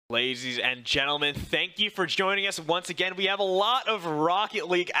Ladies and gentlemen, thank you for joining us once again. We have a lot of Rocket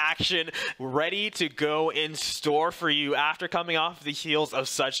League action ready to go in store for you after coming off the heels of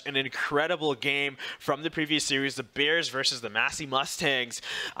such an incredible game from the previous series, the Bears versus the Massey Mustangs.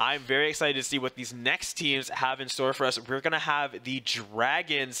 I'm very excited to see what these next teams have in store for us. We're going to have the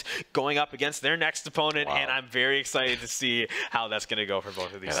Dragons going up against their next opponent, and I'm very excited to see how that's going to go for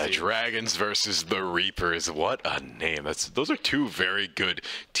both of these teams. The Dragons versus the Reapers. What a name. Those are two very good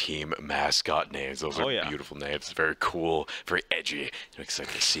team mascot names. Those are beautiful names. Very cool, very edgy. I'm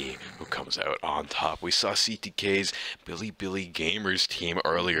excited to see who comes out on top. We saw CTK's Billy Gamers team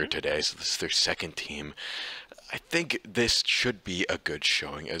earlier today, so this is their second team. I think this should be a good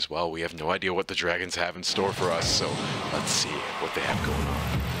showing as well. We have no idea what the Dragons have in store for us, so let's see what they have going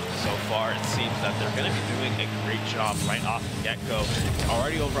on. So far, it seems that they're going to be doing a great job right off the get-go.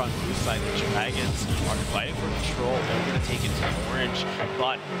 Already over on blue side, the Dragons are fighting for control. They're going to take it to orange,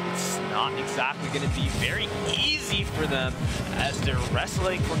 but it's not exactly going to be very easy for them as they're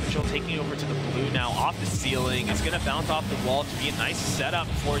wrestling for control, taking over to the blue now off the ceiling. It's going to bounce off the wall to be a nice setup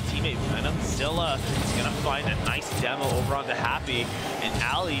for teammate Venomzilla. Is going to find a nice demo over on the Happy, and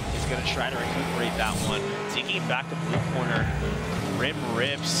Ali is going to try to recuperate that one. Taking it back to blue corner. Grim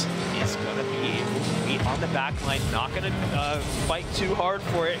Rips is going to be able to wait on the back line, not going to fight too hard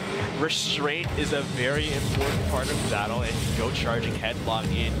for it. Restraint is a very important part of the battle, and if you go charging headlock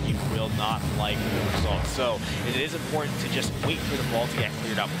in, you will not like the result. So it is important to just wait for the ball to get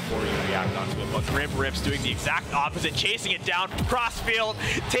cleared out before you react onto it. But Grim Rips doing the exact opposite, chasing it down from crossfield,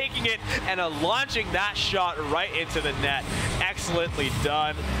 taking it, and launching that shot right into the net. Excellently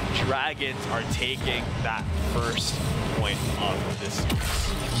done. Dragons are taking that first point of this series.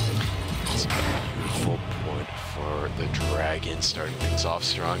 It's a beautiful point for the Dragons, starting things off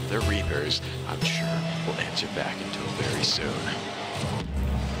strong. The Reapers, I'm sure, will answer back into it very soon.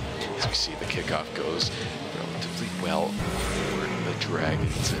 As we see, the kickoff goes relatively well for the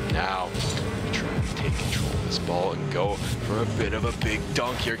Dragons, and now we're trying to take control of this ball and go for a bit of a big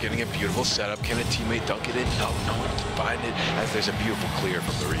dunk here, getting a beautiful setup. Can a teammate dunk it in? No, no one can find it, as there's a beautiful clear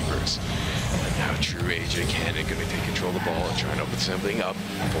from the Reapers. And now true AJ Cannon going to take control of the ball and try and open something up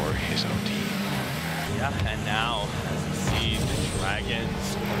for his own team. Yeah, and now, as you see, the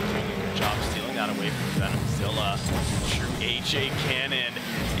Dragons doing a good job stealing that away from Venomzilla. True AJ Cannon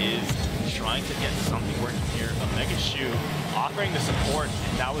is trying to get something working here. A Mega Shoe offering the support.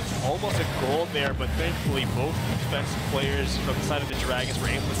 That was almost a goal there, but thankfully both defensive players from the side of the Dragons were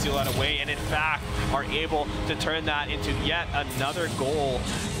able to steal that away, and in fact are able to turn that into yet another goal.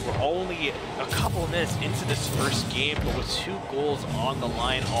 We're only a couple of minutes into this first game, but with 2 goals on the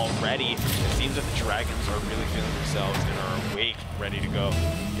line already, it seems that the Dragons are really feeling themselves and are awake, ready to go.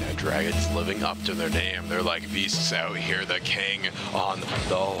 Yeah, Dragons living up to their name. They're like beasts out here, the king on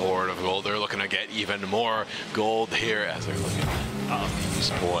the horde of gold. They're looking to get even more gold here as they're looking at these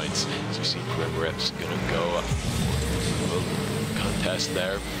points. As we see Grim Rips gonna go contest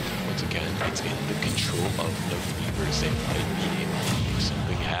there. Once again, it's in the control of the Reapers. They might be able to make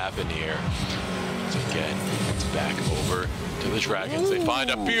something happen here. Once again, it's back over to the Dragons. They find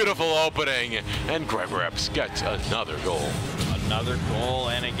a beautiful opening, and Grim Rips gets another goal. Another goal,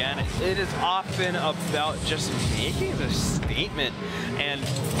 and again, it is often about just making the statement, and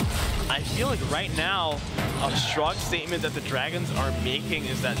I feel like right now, a strong statement that the Dragons are making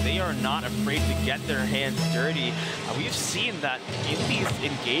is that they are not afraid to get their hands dirty. We've seen that in these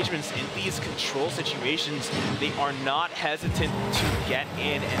engagements, in these control situations, they are not hesitant to get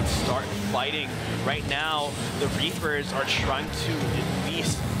in and start fighting. Right now, the Reapers are trying to at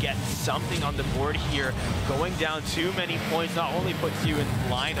least get something on the board here. Going down too many points not only puts you in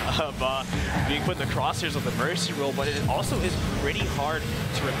line of being put in the crosshairs of the mercy roll, but it also is pretty hard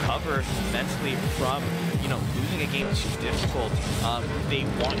to recover mentally from, you know, losing a game too difficult. They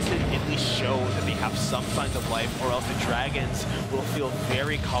want to at least show that they have some signs of life, or else the Dragons will feel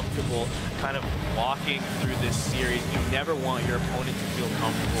very comfortable kind of walking through this series. You never want your opponent to feel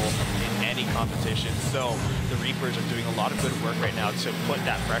comfortable in any competition. So the Reapers are doing a lot of good work right now to put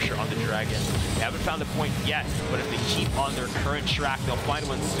that pressure on the Dragons. They haven't found a point yet, but if they keep on their current track, they'll find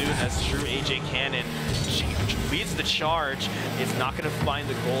one soon, as true AJ Cannon leads the charge. It's not going to find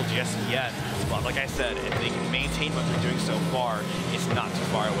the goal just yet, but like I said, if they can maintain what they're doing so far, it's not too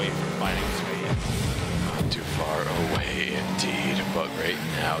far away from finding its way in. Not too far away indeed, but right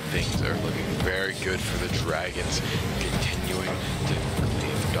now things are looking very good for the Dragons, continuing to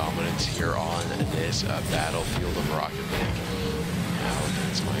claim dominance here on this battlefield of Rocket League. Now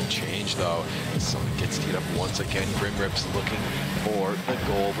things might change though, as someone gets teed up once again. Grim Rips looking for the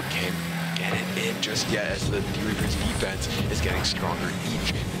goal, but can't get it in just yet, as the Reapers defense is getting stronger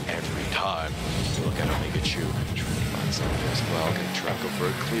each and Again, Omega Chu trying to find something as well. Gonna try to go for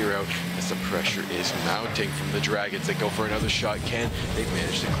a clear out as the pressure is mounting from the Dragons. They go for another shot. Can they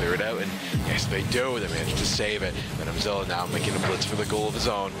manage to clear it out? And yes, they do. They manage to save it. Venomzilla now making a blitz for the goal of his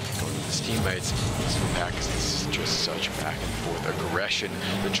own. Going with his teammates. Back, this is just such back and forth aggression.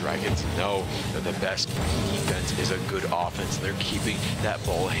 The Dragons know that the best defense is a good offense. They're keeping that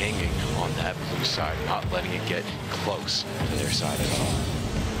ball hanging on that blue side, not letting it get close to their side at all.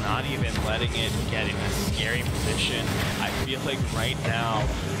 Not even letting it get in a scary position. I feel like right now,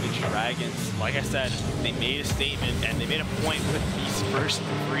 the Dragons, like I said, they made a statement and they made a point with these first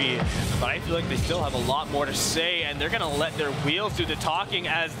 3, but I feel like they still have a lot more to say, and they're gonna let their wheels do the talking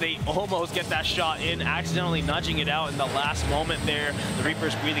as they almost get that shot in, accidentally nudging it out in the last moment there. The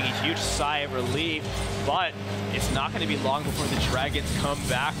Reapers breathing a huge sigh of relief, but it's not gonna be long before the Dragons come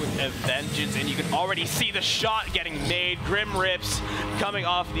back with a vengeance, and you can already see the shot getting made. Grim Rips coming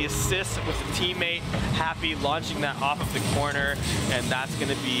off the assist with the teammate, Happy launching that off of the corner, and that's going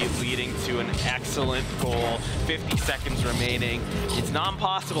to be leading to an excellent goal. 50 seconds remaining. It's not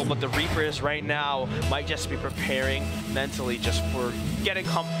impossible, but the Reapers right now might just be preparing mentally just for getting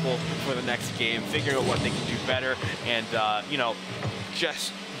comfortable for the next game, figuring out what they can do better, and you know,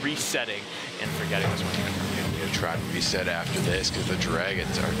 just resetting and forgetting this one. Try and reset after this because the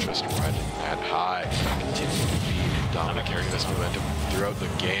Dragons are just riding that high, continuing to be dominant, carrying this momentum throughout the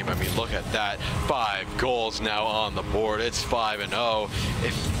game. I mean, look at that, 5 goals now on the board. It's 5-0.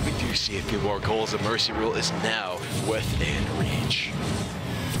 If we do see a few more goals, the mercy rule is now within reach.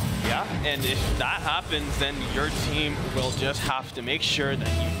 Yeah, and if that happens, then your team will just have to make sure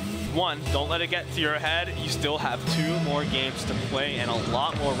that you, one, don't let it get to your head. You still have 2 more games to play and a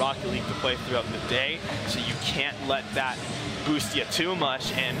lot more Rocket League to play throughout the day, so you can't let that boost you too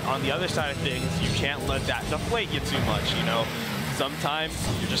much. And on the other side of things, you can't let that deflate you too much, you know. Sometimes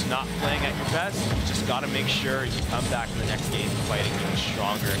you're just not playing at your best. You just got to make sure you come back to the next game fighting even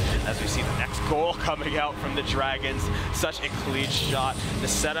stronger. As we see the next goal coming out from the Dragons, such a clean shot. The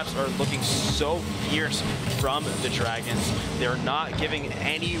setups are looking so fierce from the Dragons. They're not giving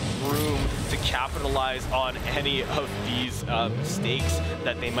any room to capitalize on any of these mistakes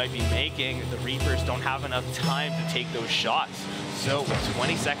that they might be making. The Reapers don't have enough time to take those shots. So with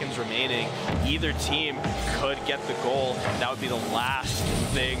 20 seconds remaining, either team could get the goal. That would be the last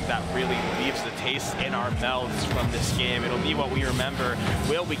thing that really leaves the taste in our mouths from this game. It'll be what we remember.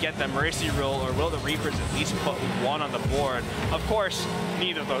 Will we get the mercy rule, or will the Reapers at least put 1 on the board? Of course,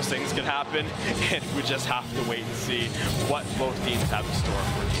 neither of those things could happen, and we just have to wait and see what both teams have in store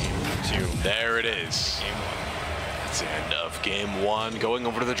for Game 2. There it is. Game 1. That's the end of Game 1, going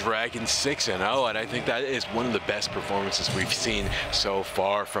over to the Dragons 6-0, and I think that is one of the best performances we've seen so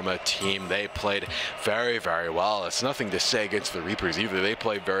far from a team. They played very, very well. It's nothing to say against the Reapers either. They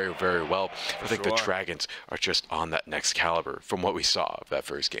played very, very well. I think the Dragons are just on that next caliber from what we saw of that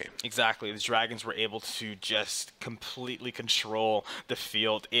first game. Exactly. The Dragons were able to just completely control the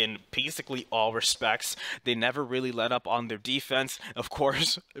field in basically all respects. They never really let up on their defense. Of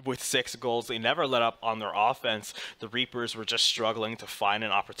course, with 6 goals, they never let up on their offense. The Reapers were just struggling to find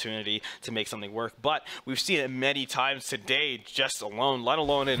an opportunity to make something work, but we've seen it many times today, just alone, let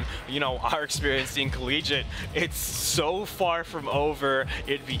alone in, you know, our experience seeing collegiate. It's so far from over.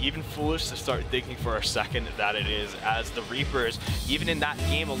 It'd be even foolish to start thinking for a second that it is, as the Reapers, even in that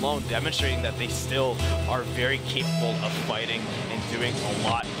game alone, demonstrating that they still are very capable of fighting and doing a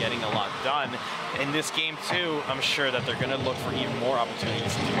lot, getting a lot done. In this game too, I'm sure that they're going to look for even more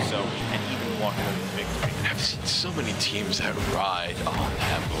opportunities to do so and even walk away with victory. I've seen so many teams that ride on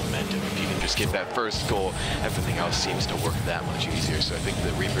that momentum. If you can just get that first goal, everything else seems to work that much easier. So I think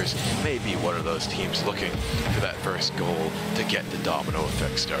the Reapers may be one of those teams looking for that first goal to get the domino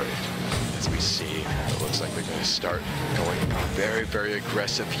effect started. As we see, it looks like they're going to start going very, very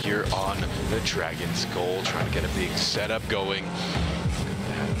aggressive here on the Dragons' goal, trying to get a big setup going.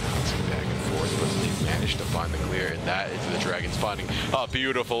 Bouncing back and forth, but they managed to find the clear, and that is the Dragons finding a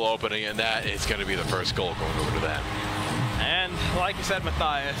beautiful opening, and that is going to be the first goal going over to them. And like you said,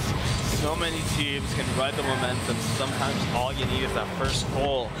 Matthias, so many teams can ride the momentum. Sometimes all you need is that first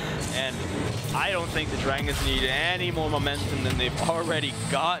goal, and I don't think the Dragons need any more momentum than they've already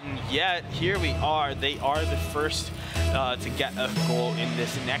gotten. Yet here we are. They are the first to get a goal in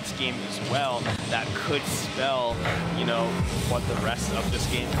this next game as well. that could spell, you know, what the rest of this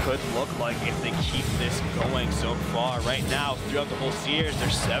game could look like if they keep this going so far. Right now, throughout the whole series, they're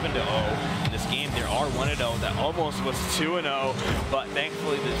 7-0. In this game, they are 1-0. That almost was 2-0, but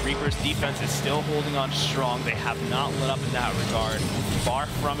thankfully the Reapers defense is still holding on strong. They have not let up in that regard. Far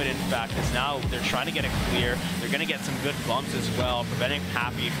from it, in fact, because now they're trying to get it clear. They're going to get some good bumps as well, preventing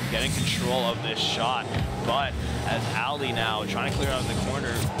Happy from getting control of this shot. But as Ali now trying to clear out of the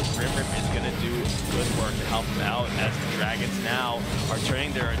corner, Grimrip is going to do good work to help him out, as the Dragons now are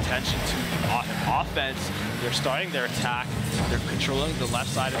turning their attention to the offense. They're starting their attack. They're controlling the left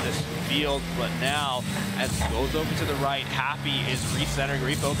side of this field, but now as it goes over to the right, Happy is recentering,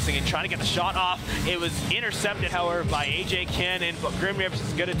 refocusing, and trying to get the shot off. It was intercepted, however, by AJ Cannon, but Grimrips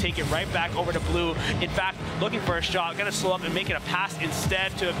is going to take it right back over to Blue. In fact, looking for a shot, going to slow up and make it a pass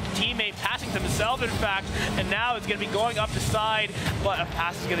instead to a teammate, passing to himself, in fact, and now it's going to be going up the side, but a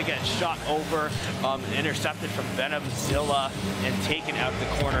pass is going to get shot over, intercepted from Venom Zilla, and taken out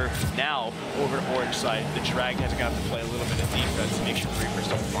the corner. Now, over to orange side, the Dragons are going to have to play a little bit of defense to make sure the Reapers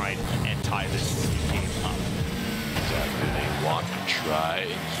don't find and tie this game up. Exactly. They want to try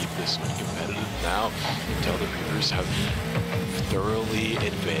and keep this one competitive now until the Reapers have thoroughly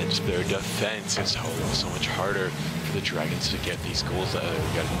advanced their defense. It's so much harder for the Dragons to get these goals that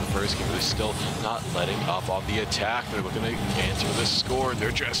they got in the first game, but they're still not letting up on the attack. They're looking to answer the score.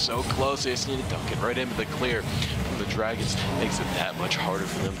 They're just so close. They just need to dunk it right into the clear from the Dragons. Makes it that much harder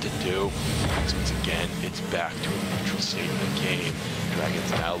for them to do. So once again, it's back to a neutral state of the game.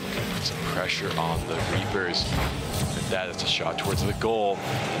 Dragons now looking to put some pressure on the Reapers. And that is a shot towards the goal.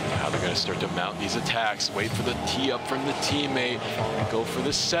 Now they're going to start to mount these attacks, wait for the tee up from the teammate, and go for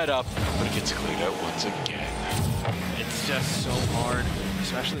the setup, but it gets cleared out once again. It's just so hard,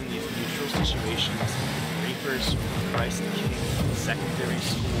 especially in these neutral situations. Reapers, Bryson King, secondary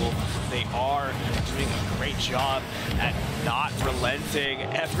school, they are doing a great job at not relenting.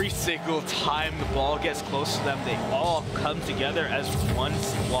 Every single time the ball gets close to them, they all come together as one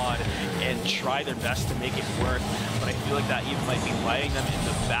squad and try their best to make it work. But I feel like that even might be lighting them in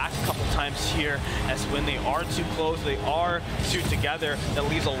the back a couple times here, as when they are too close, they are too together, that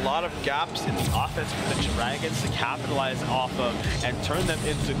leaves a lot of gaps in the offense for the Dragons to capitalize off of and turn them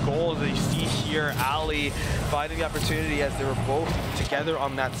into goals. As you see here, Ali finding the opportunity as they were both together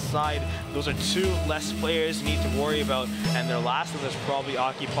on that side. Those are two less players you need to worry about, and their last one is probably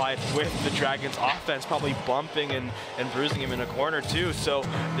occupied with the Dragons offense, probably bumping and bruising him in a corner too. So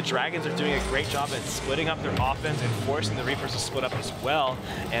the Dragons are doing a great job at splitting up their offense and forcing the Reapers to split up as well,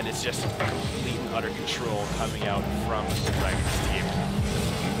 and it's just complete and utter control coming out from the Dragons team.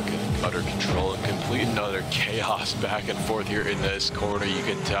 Utter control and complete and utter chaos back and forth here in this corner. You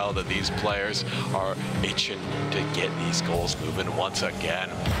can tell that these players are itching to get these goals moving once again.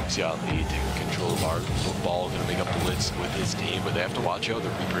 See Ali taking control of our football, going to make a blitz with his team, but they have to watch out. The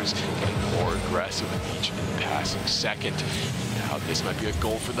Reapers getting more aggressive with each passing second. Now this might be a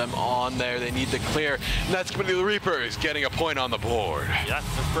goal for them on there. They need to clear, and that's going to be the Reapers getting a point on the board. That's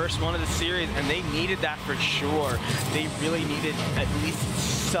the first one of the series, and they needed that for sure. They really needed at least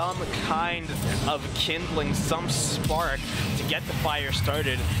some kind of kindling, some spark to get the fire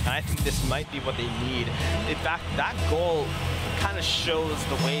started, and I think this might be what they need. In fact, that goal kind of shows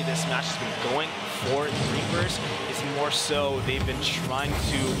the way this match has been going for the Reapers. It's more so they've been trying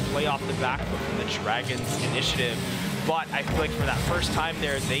to play off the back foot from the Dragons' initiative. But I feel like for that first time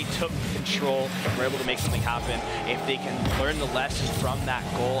there, they took control and were able to make something happen. If they can learn the lesson from that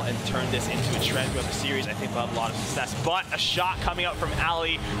goal and turn this into a trend throughout the series, I think they'll have a lot of success. But a shot coming out from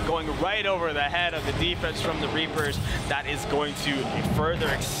Ali, going right over the head of the defense from the Reapers. That is going to further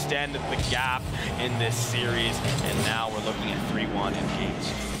extend the gap in this series. And now we're looking at 3-1 in games.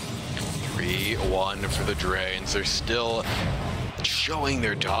 3-1 for the Dragons. They're still showing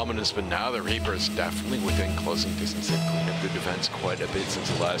their dominance, but now the Reapers definitely within closing distance. They've cleaned up their defense quite a bit since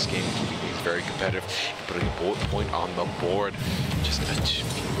the last game, keeping things very competitive, putting a point on the board. Just a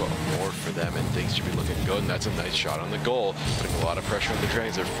few more for them, and things should be looking good. And that's a nice shot on the goal, putting a lot of pressure on the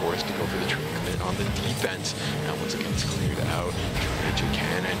Dragons. They're forced to go for the commit on the defense. Now once again it's cleared out. AJ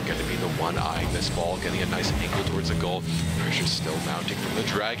Cannon going to be the one eyeing this ball, getting a nice angle towards the goal. Pressure still mounting from the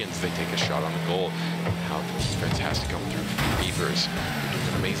Dragons. They take a shot on the goal. Now the defense has to come through for the Reapers. They're doing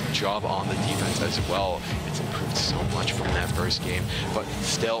an amazing job on the defense as well. It's improved so much from that first game, but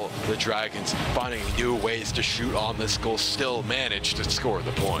still the Dragons finding new ways to shoot on this goal, still manage to score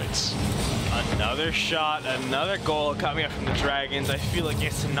the points. Another shot, another goal coming up from the Dragons. I feel like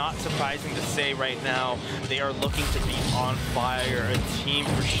it's not surprising to say right now they are looking to be on fire, a team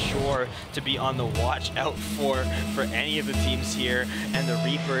for sure to be on the watch out for any of the teams here, and the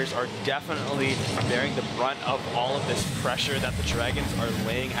Reapers are definitely bearing the brunt of all of this pressure that the Dragons are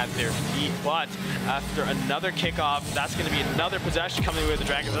laying at their feet. But after another kickoff, that's going to be another possession coming with the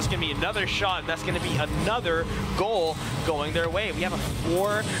Dragons. That's going to be another shot, and that's going to be another goal going their way. We have a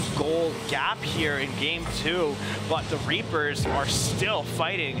 4-goal gap here in game 2, but the Reapers are still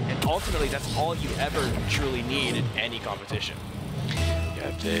fighting, and ultimately that's all you ever truly need in any competition. Yeah,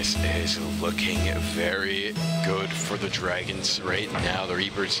 this is looking very good for the Dragons right now. The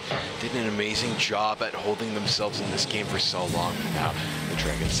Reapers did an amazing job at holding themselves in this game for so long. Now the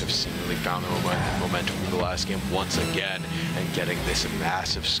Dragons have seemingly found their momentum from the last game once again, and getting this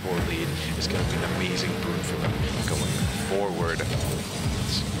massive score lead is going to be an amazing boon for them going forward.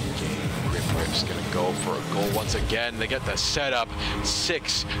 Ripper's going to go for a goal once again. They get the setup.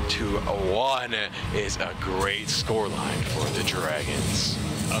 6-1 is a great scoreline for the Dragons.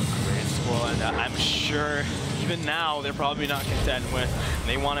 A great scoreline that I'm sure even now they're probably not content with.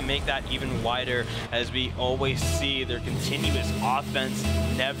 They want to make that even wider. As we always see, their continuous offense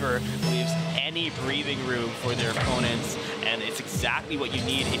never leaves any breathing room for their opponents, and it's exactly what you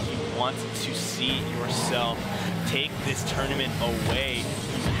need if you want to see yourself take this tournament away.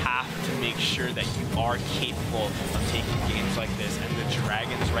 You have to make sure that you are capable of taking games like this, and the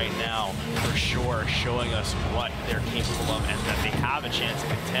Dragons right now for sure showing us what they're capable of, and that they have a chance to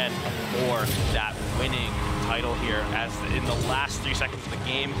contend for that winning title here. As in the last 3 seconds of the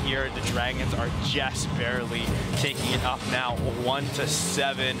game here, the Dragons are just barely taking it up now,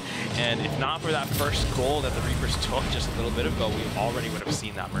 1-7, and if not for that first goal that the Reapers took just a little bit ago, we already would have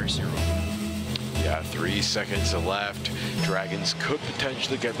seen that mercy rule. Yeah, 3 seconds left. Dragons could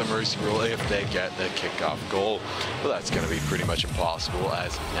potentially get the mercy rule if they get the kickoff goal, but that's going to be pretty much impossible,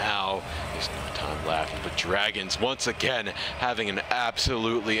 as now there's no time left. But Dragons, once again, having an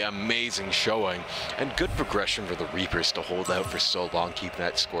absolutely amazing showing, and good progression for the Reapers to hold out for so long, keeping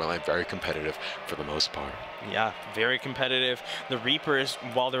that scoreline very competitive for the most part. Yeah, very competitive. The Reapers,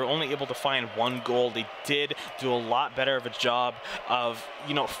 while they're only able to find 1 goal, they did do a lot better of a job of,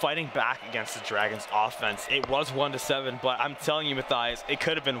 fighting back against the Dragons offense. It was 1-7, but I'm telling you, Matthias, it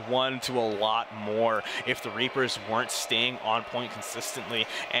could have been 1 to a lot more if the Reapers weren't staying on point consistently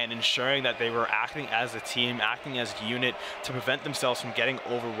and ensuring that they were acting as a team, acting as a unit to prevent themselves from getting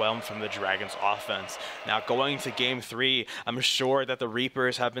overwhelmed from the Dragons offense. Now, going to game 3, I'm sure that the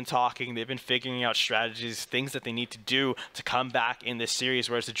Reapers have been talking, they've been figuring out strategies, things that they need to do to come back in this series,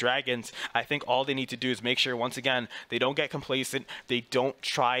 whereas the Dragons, I think all they need to do is make sure, once again, they don't get complacent, they don't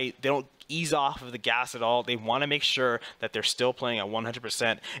ease off of the gas at all. They want to make sure that they're still playing at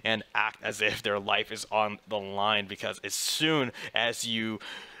 100% and act as if their life is on the line, because as soon as you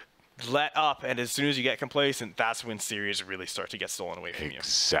let up and as soon as you get complacent, that's when series really start to get stolen away from you.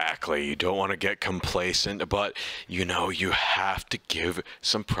 Exactly. You don't want to get complacent, but you have to give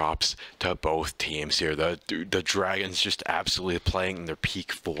some props to both teams here. The Dragons just absolutely playing in their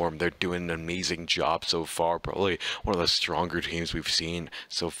peak form. They're doing an amazing job so far. Probably one of the stronger teams we've seen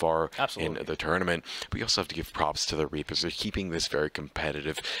so far in the tournament. But you also have to give props to the Reapers. They're keeping this very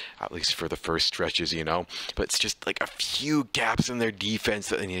competitive, at least for the first stretches, But it's just like a few gaps in their defense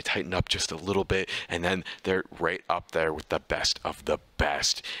that they need to tighten up just a little bit, and then they're right up there with the best of the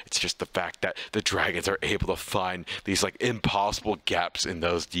best. It's just the fact that the Dragons are able to find these impossible gaps in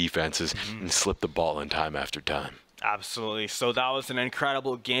those defenses and slip the ball in time after time. Absolutely. So that was an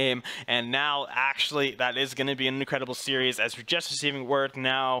incredible game, and now actually that is going to be an incredible series, as we're just receiving word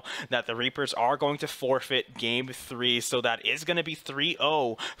now that the Reapers are going to forfeit game 3, so that is going to be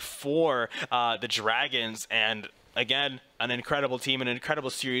 3-0 for the Dragons. And again, an incredible team, an incredible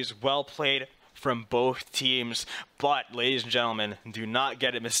series, well played from both teams. But ladies and gentlemen, do not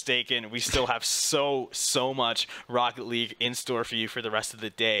get it mistaken, we still have so much Rocket League in store for you for the rest of the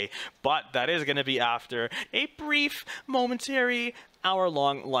day, but that is going to be after a brief momentary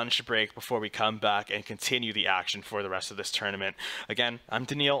hour-long lunch break before we come back and continue the action for the rest of this tournament. Again, I'm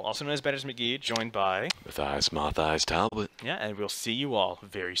Daniil, also known as Betters McGee, joined by Matthias Talbot. Yeah, and we'll see you all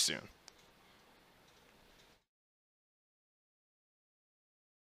very soon.